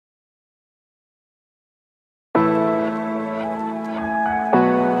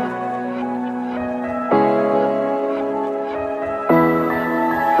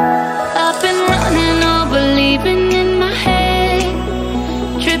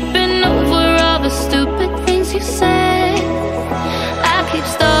skipping over all the stupid things you said. I keep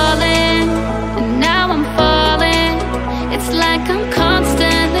stalling, and now I'm falling. It's like I'm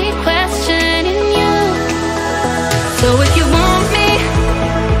constantly questioning you. So if you want me,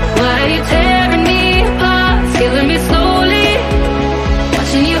 why are you tearing me apart, killing me slowly,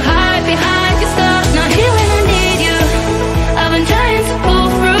 watching you hide behind your scars, not here when I need you. I've been trying to pull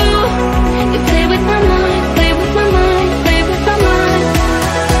through. You play with my mind, play with my mind, play with my mind.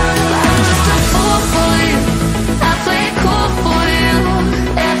 I'm just a fool for you, I play it cool for you.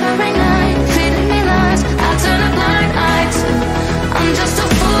 Every night, feeding me lies, I turn a blind eye to. I'm just a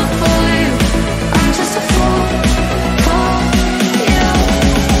fool for you, I'm just a fool for you.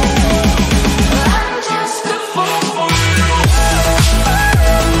 I'm just a fool for you.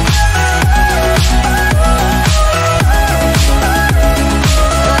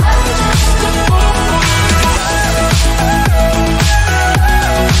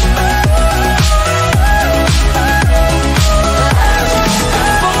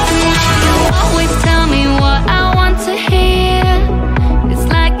 Always tell me what I want to hear. It's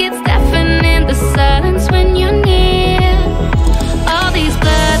like it's deafening, the silence when you're near. All these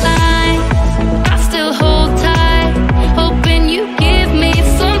bloodlines, I still hold tight, hoping you give me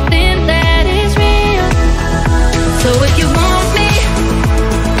something that is real. So if you want me,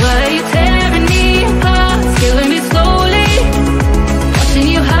 why are you tearing me apart, killing me slowly, watching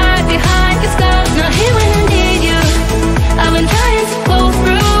you hide behind your scars, not here when I need you. I've been trying to pull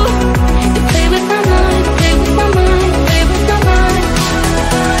through. You play with my mind, play with my mind, play with my mind.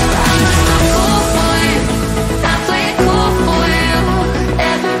 I'm just a fool for you, I play it cool for you.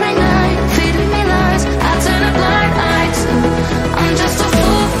 Every night, feeding me lies, I turn a blind eye to. I'm just a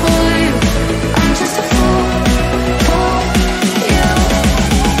fool for you, I'm just a fool for you.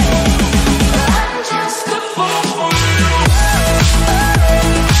 I'm just a fool for you.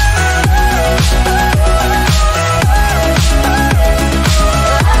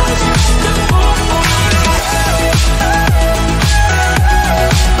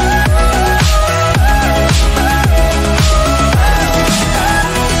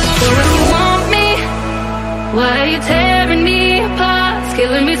 So if you want me, why are you tearing me apart,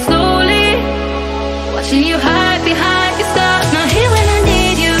 killing me slowly, watching you hide